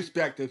I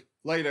respect it.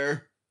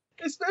 Later.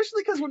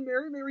 Especially because when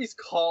Mary Mary's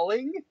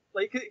calling,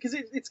 like, because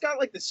it's got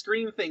like the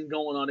scream thing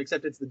going on,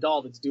 except it's the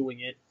doll that's doing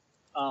it,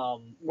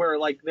 where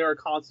like they're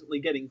constantly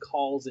getting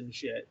calls and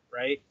shit,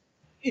 right?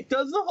 It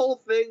does the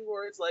whole thing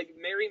where it's like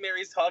Mary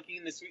Mary's talking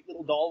in the sweet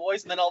little doll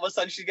voice, and then all of a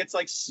sudden she gets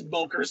like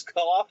smoker's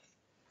cough,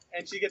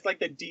 and she gets like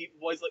the deep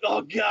voice, like,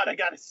 "Oh god, I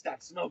gotta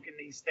stop smoking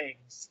these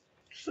things."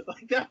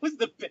 Like, that was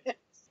the best.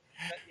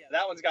 Yeah,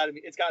 that one's gotta be.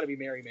 It's gotta be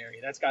Mary Mary.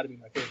 That's gotta be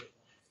my favorite.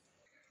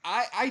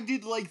 I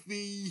did like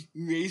the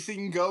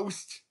racing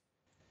ghost.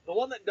 The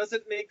one that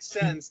doesn't make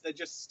sense, that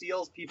just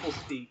steals people's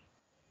feet.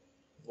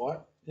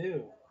 What?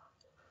 Ew.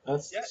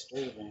 That's Yeah.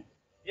 disturbing.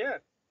 Yeah.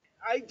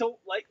 I don't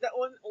like that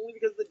one, only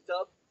because the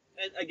dub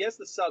And I guess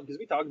the sub, because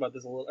we talked about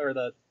this a little, or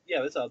the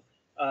sub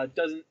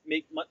doesn't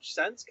make much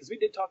sense because we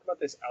did talk about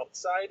this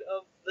outside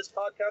of this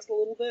podcast a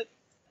little bit,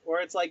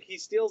 where it's like he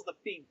steals the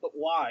feet, but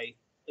why?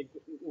 Like,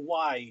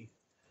 why?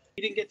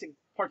 He didn't get to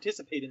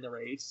participate in the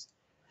race,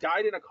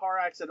 died in a car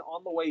accident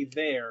on the way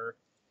there,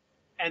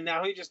 and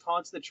now he just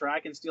haunts the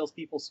track and steals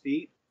people's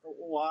feet?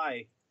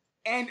 Why?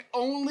 And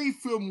only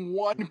from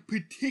one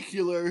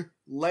particular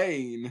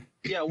lane.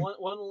 Yeah,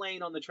 one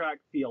lane on the track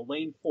field,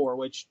 lane 4,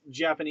 which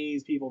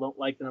Japanese people don't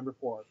like the number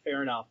 4.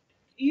 Fair enough.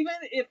 Even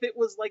if it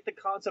was like the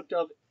concept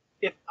of,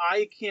 if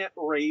I can't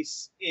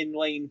race in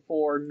lane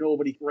 4,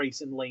 nobody can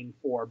race in lane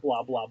 4,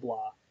 blah, blah,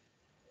 blah.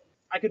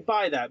 I could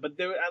buy that, but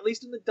there, at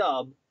least in the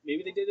dub,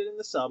 maybe they did it in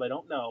the sub, I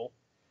don't know,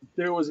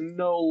 there was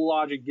no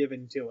logic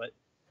given to it.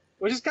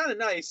 Which is kind of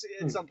nice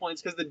at some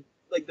points, because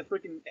the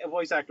freaking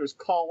voice actors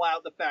call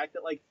out the fact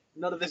that, like,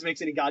 none of this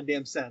makes any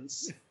goddamn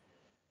sense.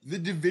 The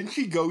Da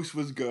Vinci Ghost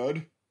was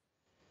good.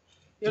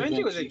 Da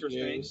Vinci was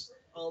interesting.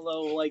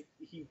 Although, like,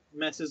 he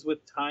messes with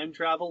time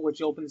travel,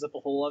 which opens up a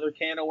whole other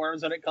can of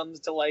worms when it comes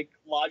to, like,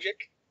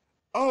 logic.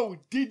 Oh,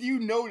 did you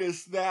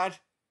notice that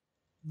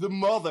the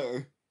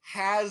mother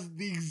has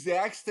the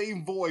exact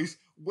same voice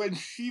when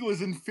she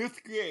was in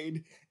 5th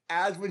grade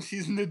as when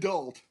she's an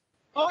adult?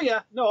 Oh,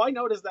 yeah. No, I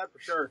noticed that for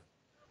sure.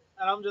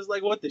 And I'm just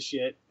like, what the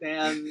shit?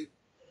 And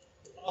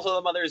also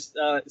the mother's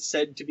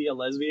said to be a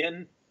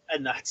lesbian,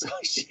 and that's why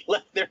she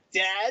left their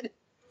dad.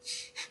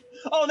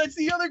 Oh, that's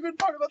the other good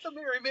part about the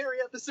Mary Mary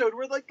episode,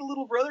 where, like, the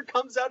little brother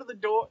comes out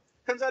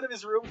of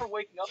his room from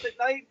waking up at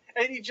night,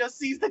 and he just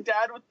sees the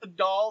dad with the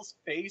doll's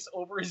face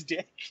over his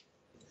dick.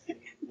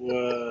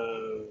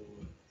 Whoa.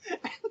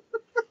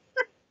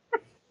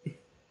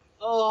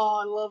 Oh,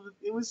 I love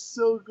it. It was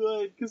so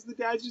good, because the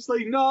dad's just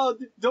like, no,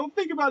 don't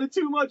think about it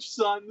too much,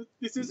 son.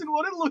 This isn't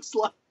what it looks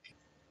like.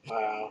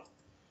 Wow.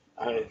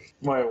 I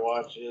might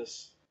watch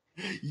this.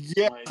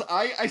 Yes,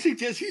 I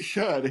suggest you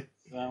should.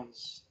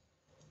 Sounds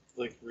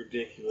like a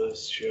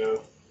ridiculous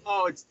show.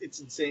 Oh, it's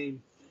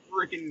insane.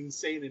 Freaking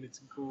insane, and it's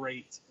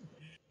great.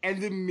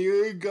 And the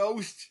Mirror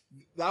Ghost,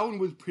 that one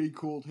was pretty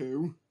cool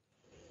too.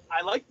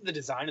 I liked the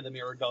design of the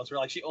Mirror Ghost, where,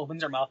 like, she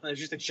opens her mouth and there's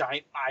just a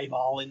giant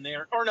eyeball in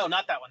there. Or no,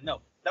 not that one.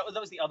 No, that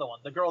was the other one.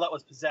 The girl that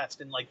was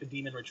possessed in, like, the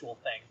demon ritual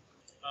thing.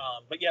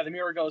 But yeah, the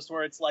Mirror Ghost,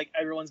 where it's like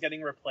everyone's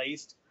getting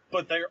replaced,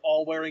 but they're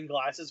all wearing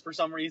glasses for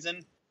some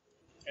reason.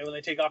 And when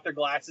they take off their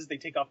glasses, they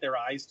take off their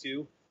eyes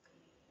too.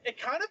 It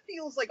kind of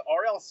feels like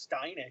R.L.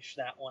 Steinish,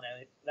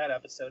 that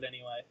episode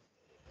anyway.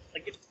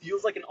 Like, it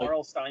feels like an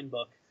R.L. Stein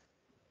book.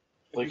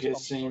 Like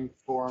his same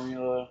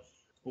formula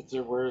with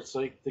where it's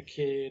like the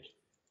kid.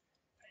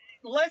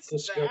 Less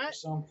Discover that,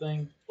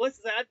 something. but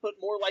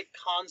more like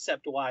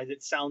concept-wise,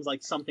 it sounds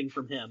like something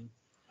from him.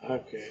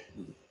 Okay.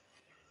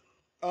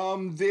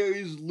 There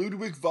is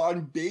Ludwig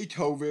von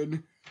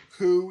Beethoven,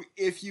 who,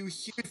 if you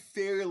hear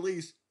fair at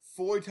least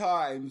 4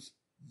 times,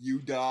 you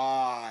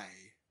die.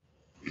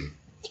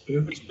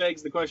 Which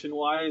begs the question,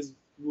 why is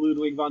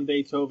Ludwig von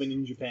Beethoven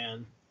in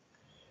Japan?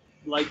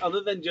 Like, other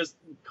than just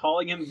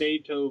calling him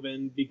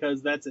Beethoven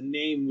because that's a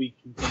name we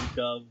can think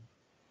of,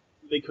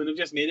 they could have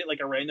just made it like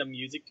a random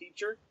music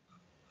teacher?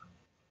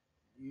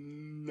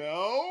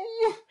 No?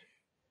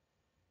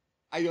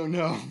 I don't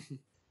know.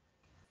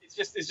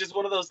 It's just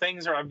one of those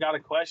things where I've got to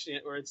question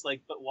it, where it's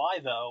like, but why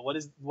though? What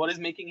is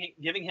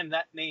giving him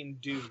that name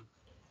do?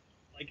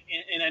 Like,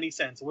 in any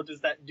sense, what does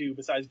that do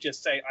besides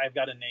just say, I've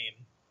got a name?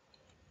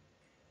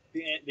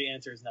 The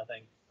answer is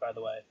nothing, by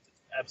the way.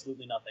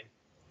 Absolutely nothing.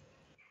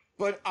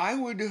 But I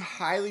would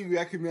highly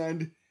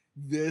recommend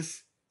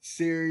this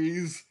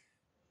series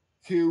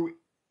to,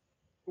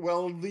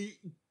 well, the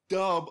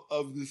dub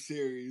of the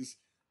series.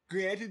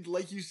 Granted,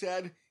 like you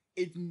said,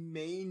 it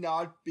may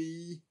not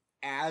be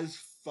as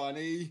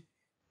funny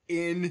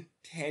in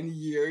 10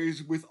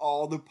 years with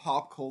all the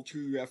pop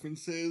culture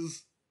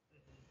references.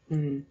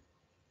 Mm-hmm.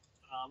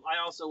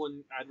 I also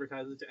wouldn't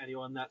advertise it to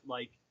anyone that,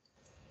 like,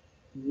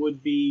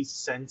 would be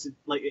sensitive,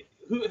 like,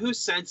 who's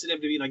sensitive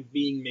to be, like,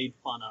 being made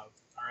fun of,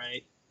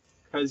 alright?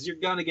 Because you're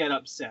gonna get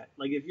upset.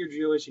 Like, if you're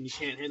Jewish and you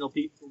can't handle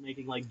people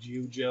making, like,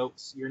 Jew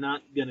jokes, you're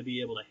not gonna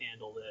be able to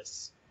handle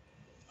this.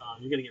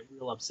 You're gonna get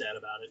real upset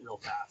about it real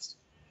fast.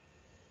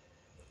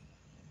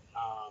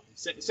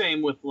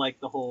 Same with, like,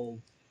 the whole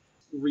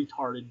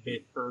retarded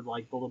bit for,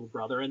 like, the little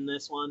brother in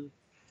this one.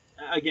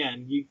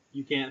 Again,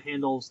 you can't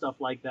handle stuff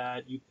like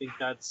that. You think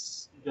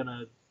that's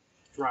gonna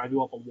drive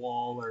you up a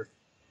wall or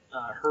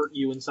hurt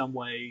you in some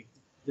way,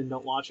 then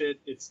don't watch it.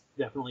 It's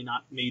definitely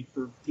not made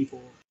for people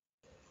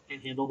who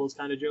can't handle those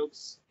kind of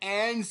jokes.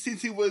 And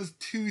since it was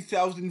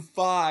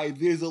 2005,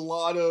 there's a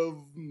lot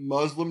of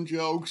Muslim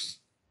jokes.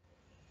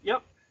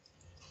 Yep.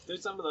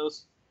 There's some of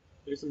those.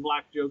 There's some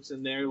black jokes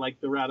in there, like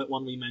the rabbit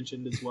one we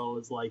mentioned, as well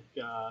as, like,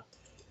 a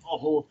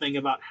whole thing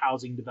about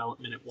housing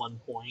development at one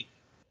point.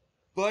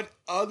 But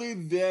other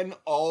than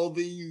all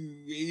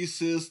the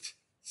racist,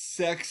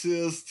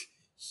 sexist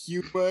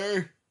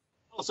humor...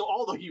 Also,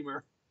 all the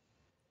humor.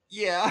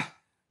 Yeah.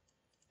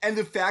 And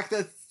the fact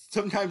that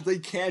sometimes they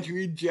can't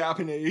read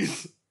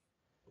Japanese.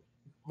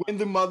 when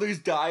the mother's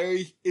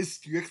diary is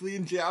strictly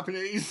in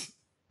Japanese.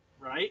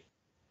 Right?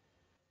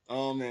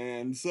 Oh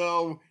man,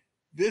 so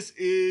this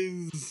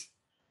is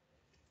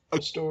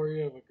A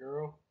story of a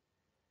girl,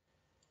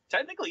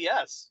 Technically,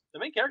 yes. The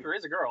main character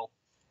is a girl.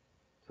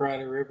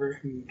 cried a river,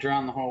 and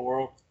drowned the whole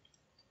world.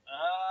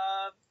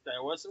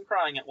 There was some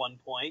crying at one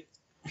point.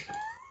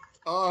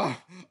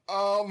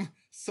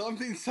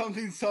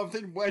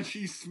 something when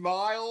she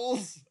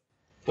smiles.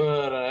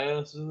 But I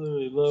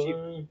absolutely love She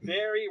her.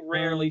 very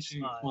rarely When she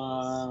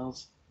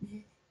smiles.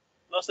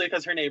 Mostly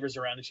because her neighbor's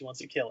around and she wants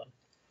to kill him.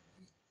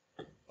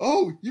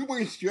 Oh, you're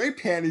wearing straight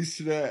panties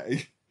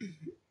today.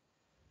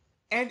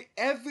 And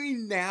every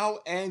now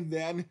and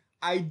then,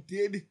 I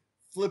did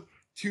flip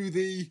to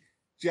the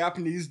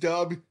Japanese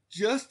dub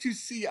just to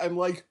see. I'm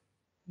like,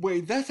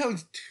 wait, that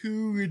sounds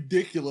too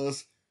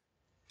ridiculous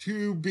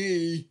to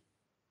be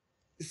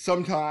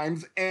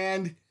sometimes.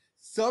 And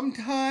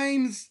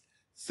sometimes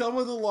some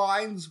of the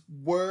lines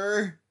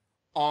were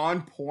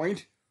on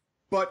point,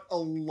 but a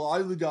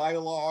lot of the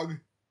dialogue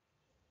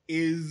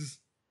is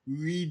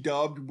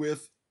redubbed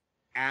with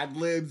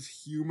ad-libs,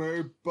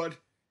 humor, but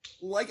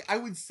like I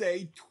would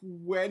say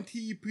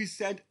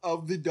 20%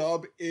 of the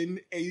dub in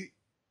a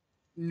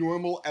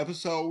normal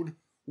episode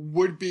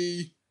would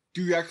be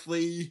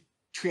directly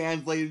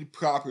translated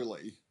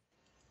properly.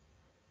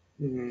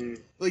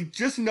 Like,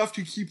 just enough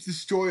to keep the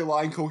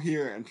storyline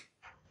coherent.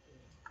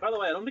 By the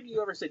way, I don't think you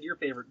ever said your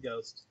favorite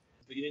ghost,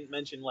 but you didn't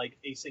mention like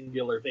a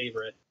singular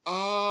favorite.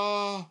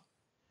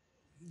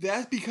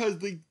 That's because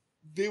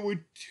there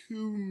were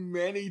too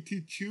many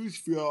to choose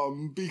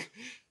from.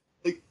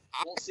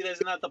 Well, see,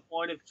 isn't that the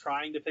point of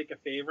trying to pick a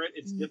favorite?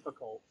 It's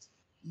difficult.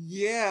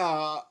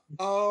 Yeah,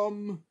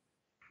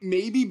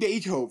 maybe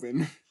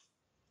Beethoven.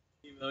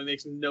 Even though it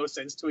makes no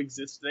sense to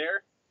exist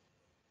there.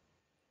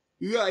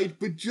 Right,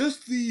 but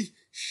just the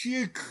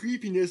sheer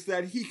creepiness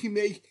that he can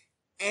make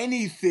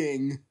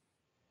anything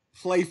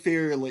play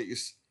fairly.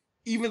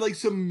 Even like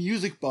some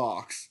music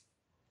box.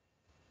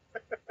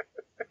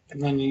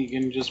 And then he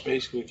can just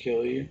basically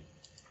kill you.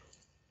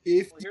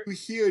 If Well, you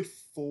hear it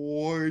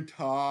 4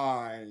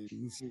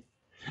 times.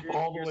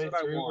 All the Here's way what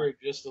I through want. or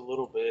just a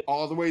little bit?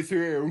 All the way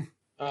through.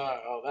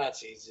 Oh,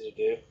 that's easy to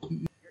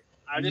do.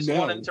 I just No.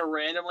 want him to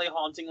randomly,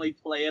 hauntingly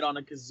play it on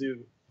a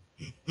kazoo.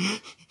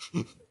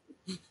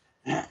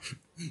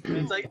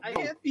 It's like, I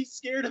can't be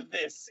scared of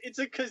this. It's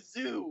a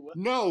kazoo.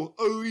 No,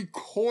 a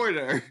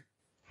recorder.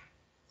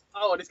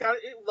 Oh, and it's got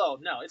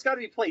it's got to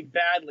be played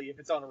badly if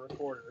it's on a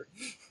recorder.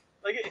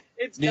 Like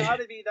it's Yeah. got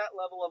to be that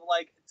level of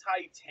like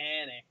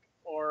Titanic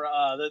or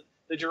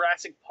the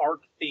Jurassic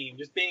Park theme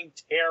just being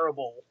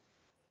terrible.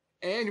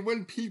 And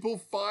when people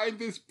find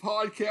this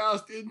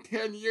podcast in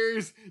 10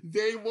 years,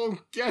 they won't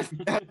get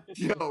that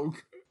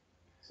joke.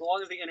 So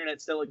long as the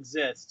internet still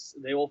exists,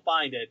 they will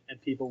find it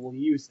and people will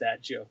use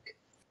that joke.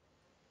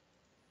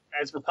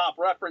 As for pop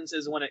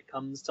references, when it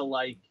comes to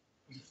like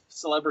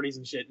celebrities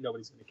and shit,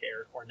 nobody's gonna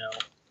care or know.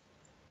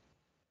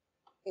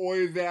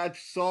 Or that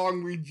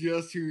song we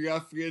just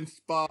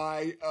referenced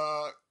by,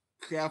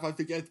 crap, I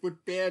forget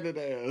what band it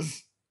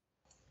is.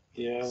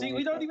 Yeah. See,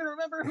 we don't even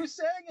remember who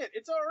sang it.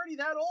 It's already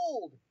that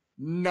old.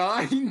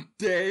 9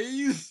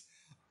 Days?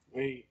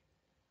 Wait.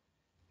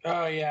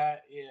 Oh, yeah.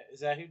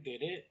 Is that who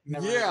did it?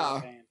 Never heard of Yeah.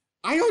 that band.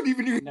 I don't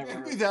even Never remember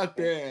heard that of that.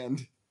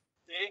 band.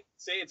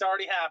 See, it's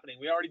already happening.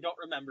 We already don't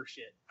remember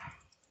shit.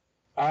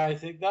 I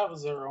think that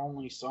was their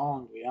only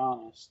song, to be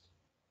honest.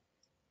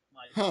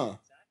 Like, Huh.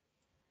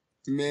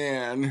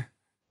 Man.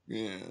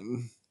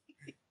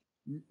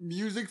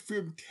 Music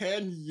from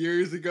 10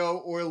 years ago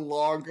or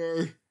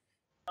longer.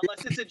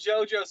 Unless it's a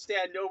JoJo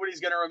stand, nobody's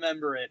gonna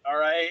remember it. All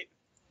right?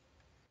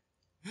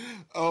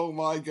 Oh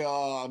my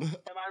god.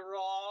 Am I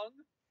wrong?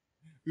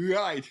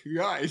 Right.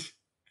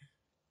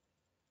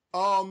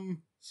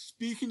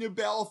 Speaking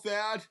about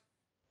that,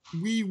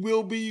 we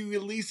will be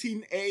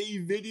releasing a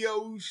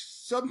video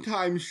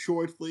sometime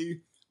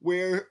shortly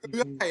where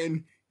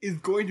Ryan is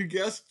going to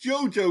guess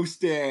JoJo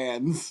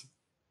stands.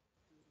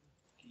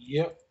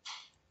 Yep.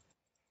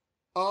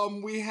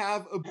 We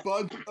have a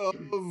bunch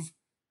of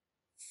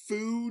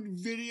food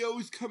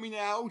videos coming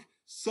out,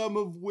 some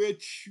of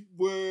which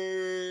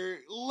were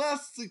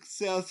less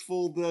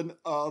successful than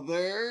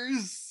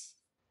others.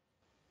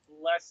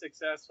 Less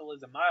successful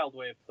is a mild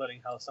way of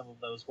putting how some of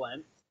those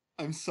went.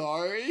 I'm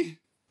sorry.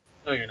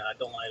 No, you're not.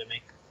 Don't lie to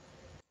me.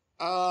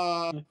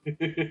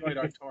 Enjoyed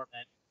our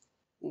torment.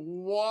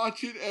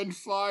 Watch it and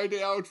find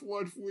out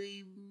what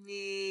we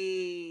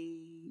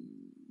mean.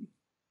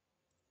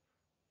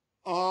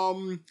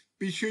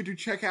 Be sure to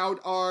check out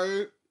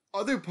our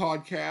other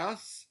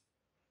podcasts.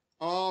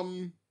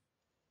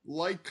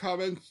 Like,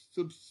 comment,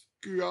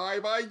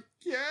 subscribe, I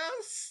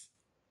guess?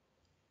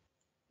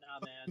 Nah,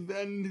 man.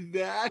 Then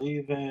that.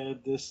 Leave a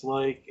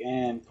dislike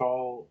and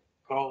call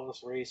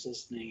us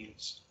racist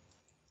names.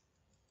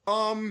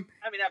 I mean,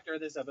 after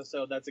this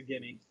episode, that's a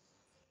gimme.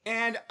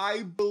 And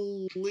I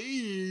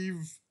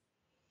believe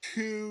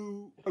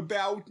to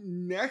about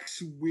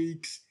next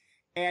week's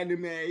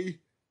anime,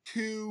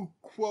 to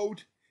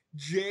quote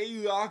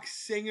J-Rock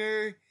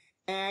singer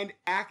and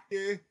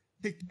actor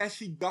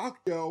Takeshi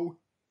Gakdo.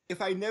 If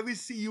I never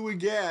see you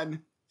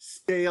again,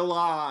 stay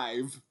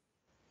alive.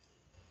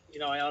 You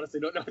know, I honestly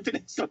don't know what the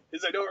next one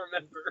is. I don't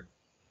remember.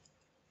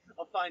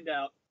 I'll find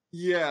out.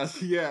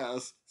 Yes,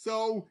 yes.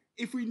 So,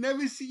 if we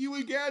never see you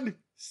again,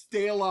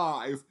 stay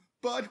alive.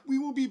 But we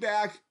will be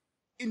back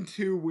in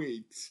 2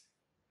 weeks.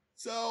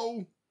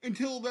 So,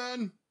 until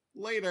then,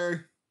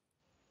 later.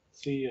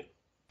 See ya.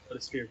 Go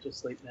to spiritual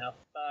sleep now.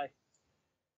 Bye.